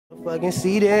Fucking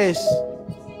see this.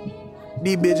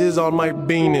 These bitches on my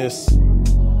penis.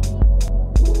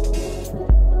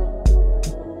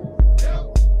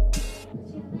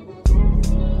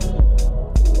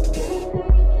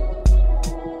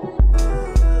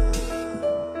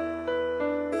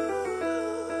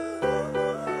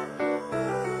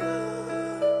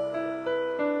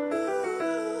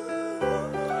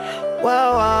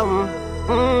 Well,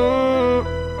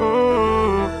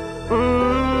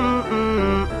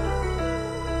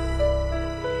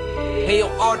 Hey yo,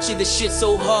 Archie, this shit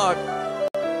so hard.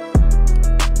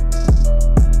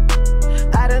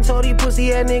 I done told these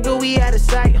pussy ass nigga we out of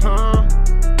sight, huh?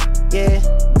 Yeah.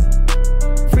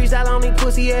 Freestyle on these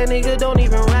pussy ass nigga don't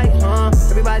even write, huh?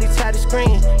 Everybody tired of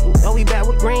screen, you know we back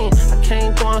with green. I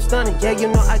came through, I'm stunning, yeah, you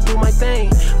know I do my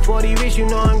thing. 40 rich, you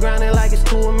know I'm grinding like it's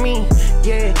two of me.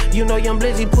 Yeah, you know Young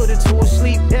Blizzy put it to a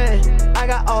sleep, yeah. I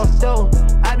got all dough,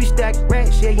 I be stacked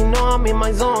racks, yeah, you know I'm in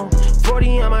my zone.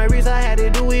 40 on my wrist, I had to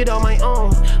do it on my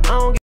own. I don't